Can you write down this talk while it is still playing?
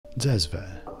Cezve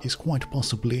is quite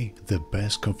possibly the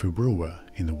best coffee brewer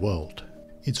in the world.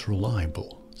 It's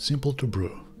reliable, simple to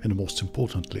brew, and most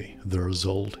importantly, the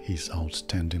result is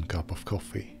outstanding cup of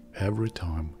coffee every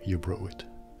time you brew it.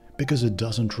 Because it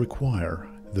doesn't require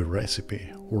the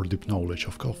recipe or deep knowledge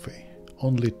of coffee.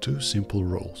 Only two simple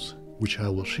rules, which I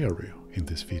will share you in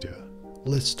this video.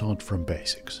 Let's start from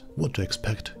basics. What to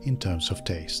expect in terms of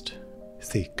taste.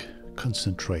 Thick,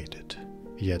 concentrated,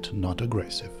 yet not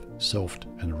aggressive, soft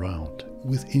and round,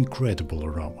 with incredible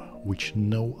aroma, which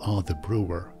no other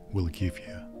brewer will give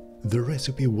you. The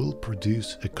recipe will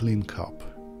produce a clean cup.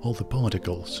 All the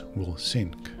particles will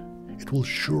sink. It will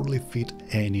surely fit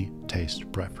any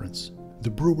taste preference. The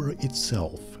brewer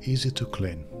itself easy to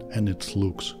clean and it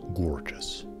looks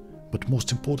gorgeous. But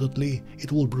most importantly,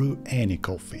 it will brew any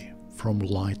coffee, from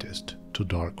lightest to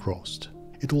dark roast.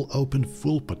 It will open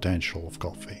full potential of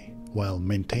coffee, while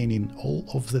maintaining all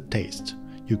of the tastes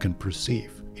you can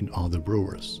perceive in other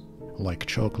brewers, like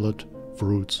chocolate,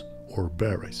 fruits or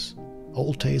berries.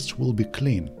 All tastes will be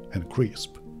clean and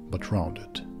crisp, but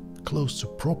rounded, close to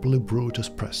properly brewed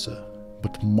espresso,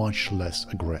 but much less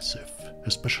aggressive,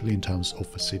 especially in terms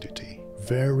of acidity.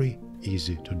 Very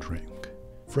easy to drink.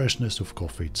 Freshness of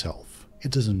coffee itself.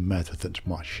 It doesn't matter that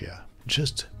much here.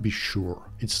 Just be sure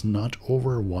it's not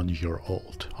over 1 year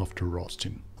old after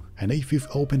roasting. And if you've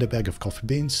opened a bag of coffee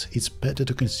beans, it's better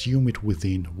to consume it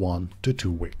within 1 to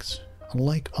 2 weeks.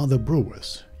 Unlike other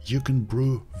brewers, you can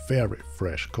brew very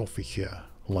fresh coffee here,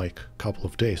 like a couple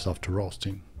of days after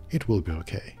roasting. It will be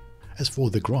okay. As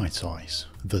for the grind size,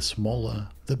 the smaller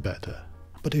the better,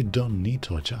 but you don't need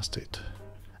to adjust it.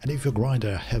 And if your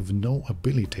grinder have no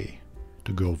ability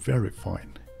to go very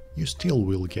fine, you still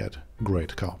will get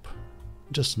great cup,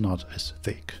 just not as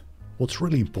thick. What's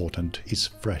really important is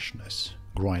freshness.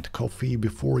 Grind coffee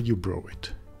before you brew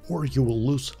it, or you will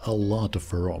lose a lot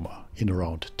of aroma in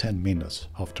around 10 minutes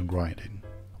after grinding.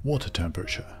 Water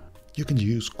temperature. You can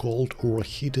use cold or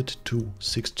heated to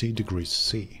 60 degrees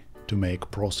C to make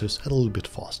process a little bit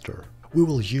faster. We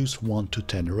will use 1 to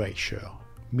 10 ratio,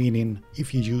 meaning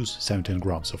if you use 17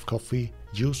 grams of coffee,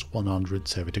 use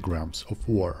 170 grams of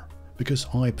water. Because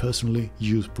I personally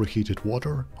use preheated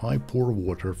water, I pour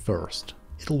water first.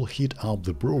 It will heat up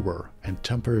the brewer and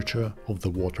temperature of the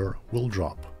water will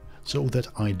drop, so that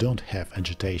I don't have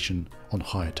agitation on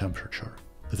higher temperature.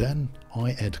 Then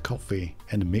I add coffee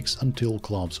and mix until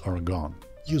clumps are gone.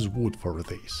 Use wood for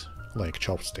this, like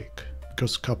chopstick,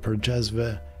 because copper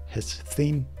Cezve has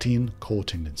thin tin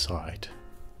coating inside.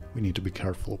 We need to be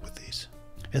careful with this.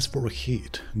 As for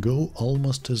heat, go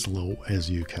almost as low as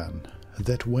you can.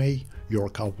 That way your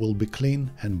cup will be clean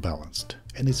and balanced,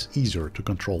 and it's easier to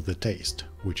control the taste,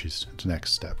 which is the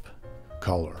next step.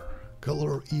 Color.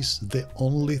 Color is the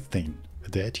only thing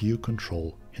that you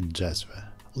control in Cezve.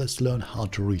 Let's learn how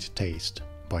to read taste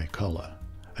by color.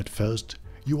 At first,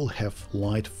 you will have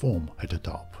light foam at the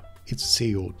top. It's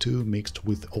CO2 mixed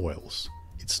with oils.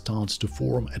 It starts to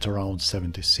form at around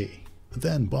 70 C.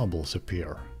 Then bubbles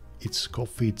appear. It's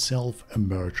coffee itself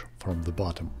emerge from the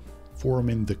bottom,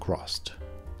 forming the crust.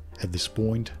 At this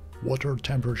point, water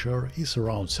temperature is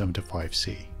around 75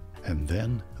 C, and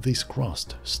then this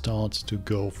crust starts to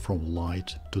go from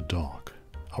light to dark.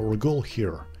 Our goal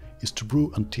here is to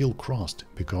brew until crust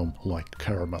become like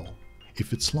caramel.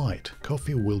 If it's light,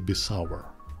 coffee will be sour.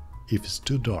 If it's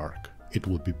too dark, it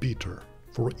will be bitter.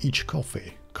 For each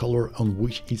coffee, color on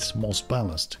which it's most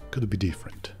balanced could be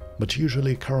different, but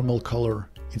usually caramel color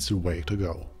is the way to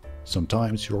go.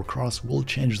 Sometimes your crust will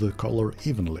change the color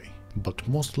evenly, but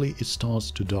mostly it starts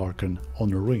to darken on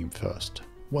the rim first,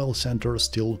 while center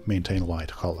still maintain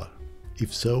light color.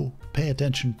 If so, pay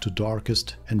attention to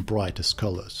darkest and brightest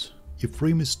colors. If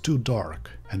rim is too dark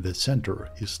and the center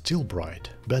is still bright,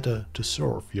 better to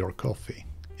serve your coffee.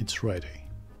 It's ready.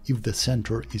 If the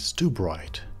center is too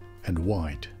bright and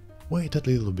white, wait a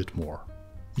little bit more.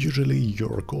 Usually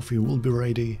your coffee will be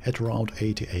ready at around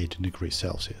 88 degrees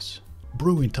Celsius.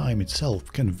 Brewing time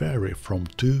itself can vary from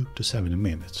 2 to 7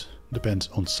 minutes, depends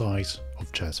on size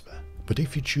of Cezve. But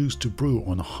if you choose to brew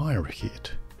on a higher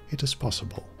heat, it is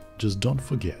possible. Just don't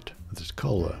forget that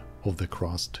color of the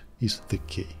crust is the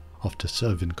key. After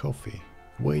serving coffee,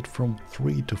 wait from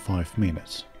 3 to 5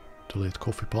 minutes to let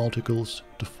coffee particles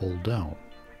to fall down.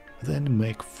 Then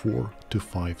make 4 to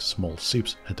 5 small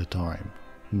sips at a time.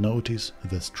 Notice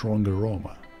the strong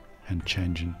aroma and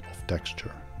changing of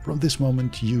texture. From this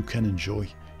moment you can enjoy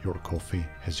your coffee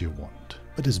as you want,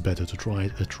 but it's better to try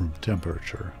it at room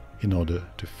temperature in order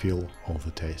to feel all the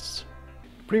tastes.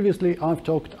 Previously I've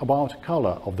talked about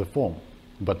color of the foam,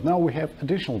 but now we have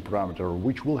additional parameter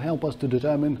which will help us to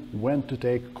determine when to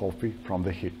take coffee from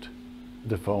the heat.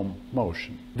 the foam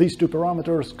motion. These two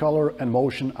parameters, color and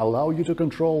motion, allow you to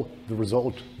control the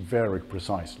result very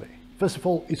precisely. First of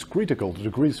all, it's critical to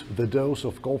decrease the dose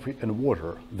of coffee and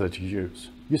water that you use.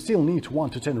 You still need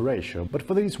 1:10 ratio, but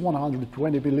for this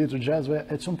 120 ml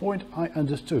Cezve, at some point I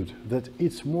understood that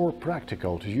it's more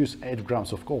practical to use 8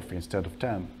 grams of coffee instead of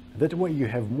 10. That way you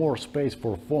have more space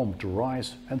for foam to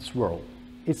rise and swirl.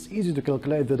 It's easy to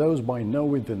calculate the dose by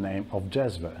knowing the name of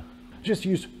Cezve. Just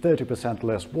use 30%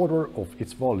 less water of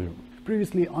its volume.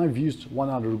 Previously I've used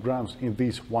 100 grams in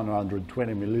this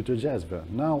 120 ml Cezve,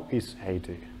 now it's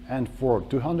 80. And for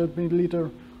 200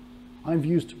 ml I've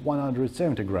used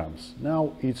 170 grams,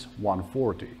 now it's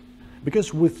 140.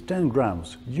 Because with 10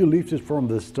 grams you lift it from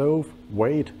the stove,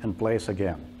 wait and place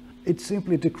again. It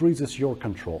simply decreases your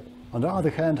control. On the other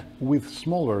hand, with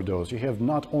smaller dose you have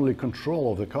not only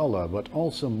control of the color but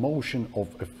also motion of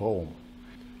a foam.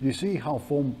 You see how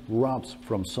foam rubs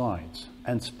from sides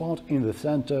and spot in the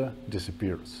center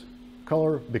disappears.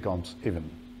 Color becomes even.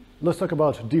 Let's talk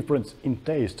about difference in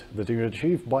taste that you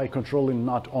achieve by controlling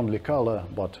not only color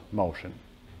but motion.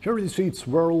 Here you see it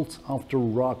swirls after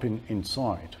rubbing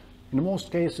inside. In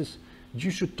most cases you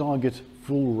should target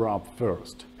full rub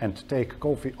first and take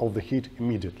coffee off the heat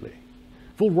immediately.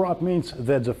 Full rub means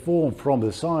that the foam from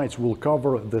the sides will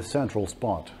cover the central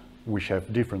spot, which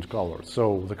have different colors,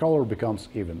 so the color becomes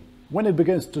even. When it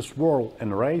begins to swirl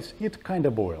and raise, it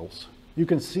kinda boils. You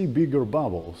can see bigger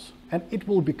bubbles, and it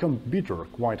will become bitter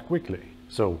quite quickly,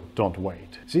 so don't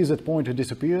wait. See that point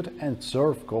disappeared and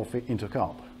serve coffee into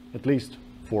cup, at least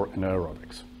for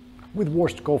anaerobics. With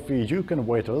washed coffee you can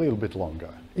wait a little bit longer.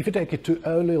 If you take it too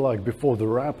early, like before the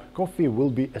wrap, coffee will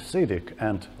be acidic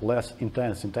and less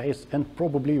intense in taste and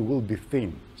probably will be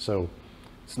thin, so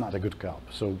it's not a good cup.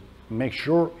 So make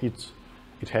sure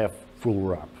it have full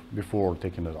wrap before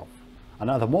taking it off.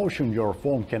 Another motion your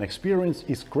foam can experience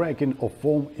is cracking of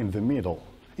foam in the middle.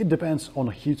 It depends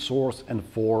on heat source and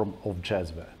form of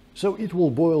Cezve. So it will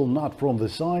boil not from the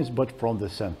sides but from the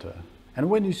center. And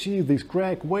when you see this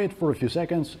crack, wait for a few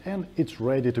seconds and it's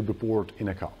ready to be poured in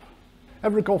a cup.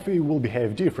 Every coffee will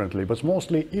behave differently, but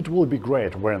mostly it will be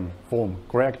great when foam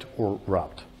cracked or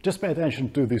rubbed. Just pay attention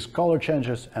to these color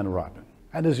changes and rubbing.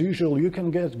 And as usual, you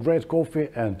can get great coffee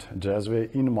and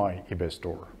Cezve in my eBay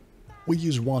store. We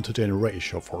use 1:10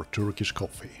 ratio for Turkish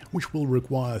coffee, which will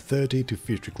require 30 to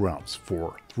 50 grams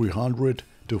for 300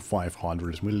 to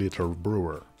 500 ml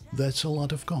brewer. That's a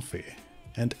lot of coffee.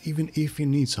 And even if you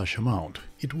need such amount,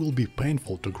 it will be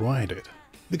painful to grind it,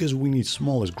 because we need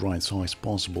smallest grind size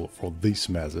possible for this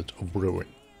method of brewing.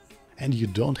 And you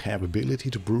don't have ability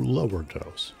to brew lower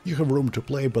dose. You have room to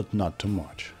play, but not too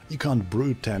much. You can't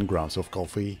brew 10 grams of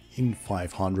coffee in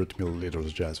 500 ml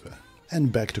Cezve.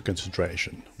 And back to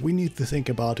concentration. We need to think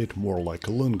about it more like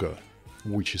a lungo,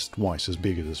 which is twice as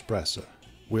big as espresso.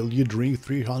 Will you drink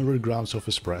 300 grams of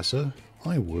espresso?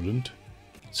 I wouldn't.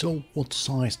 So what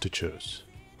size to choose?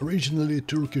 Originally,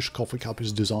 Turkish coffee cup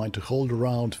is designed to hold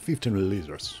around 15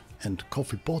 ml, and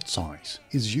coffee pot size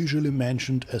is usually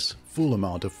mentioned as full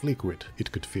amount of liquid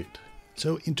it could fit.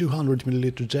 So in 200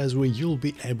 ml Cezve you'll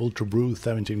be able to brew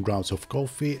 17 grams of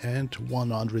coffee and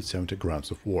 170 grams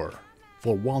of water.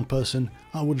 For one person,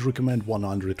 I would recommend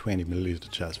 120 ml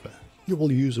Cezve. You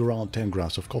will use around 10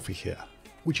 grams of coffee here,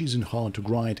 which isn't hard to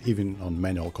grind even on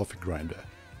manual coffee grinder.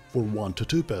 For 1 to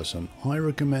 2 person, I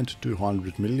recommend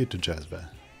 200 ml Cezve,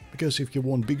 because if you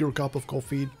want bigger cup of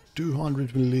coffee,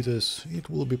 200 ml it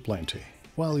will be plenty,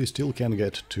 while you still can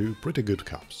get 2 pretty good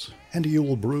cups. And you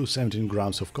will brew 17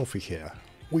 grams of coffee here,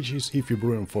 which is, if you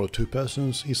brew for 2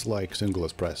 persons, is like single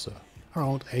espresso,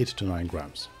 around 8 to 9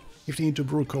 grams. If you need to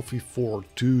brew coffee for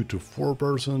 2 to 4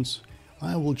 persons,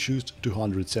 I will choose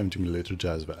 270 ml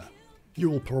Cezve. You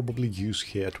will probably use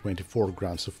here 24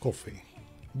 grams of coffee,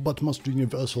 but most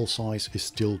universal size is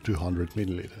still 200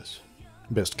 ml.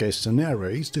 Best case scenario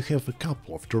is to have a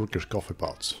couple of Turkish coffee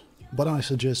pots, but I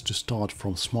suggest to start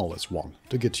from smallest one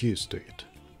to get used to it.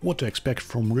 What to expect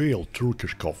from real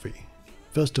Turkish coffee?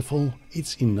 First of all,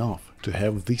 it's enough to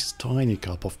have this tiny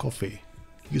cup of coffee.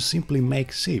 You simply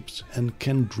make sips and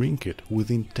can drink it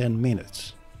within 10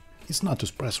 minutes. It's not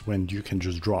espresso when you can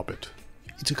just drop it.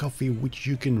 It's a coffee which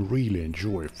you can really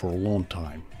enjoy for a long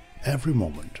time. Every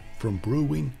moment, from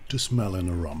brewing to smell and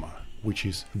aroma, which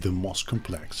is the most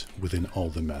complex within all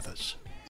the methods.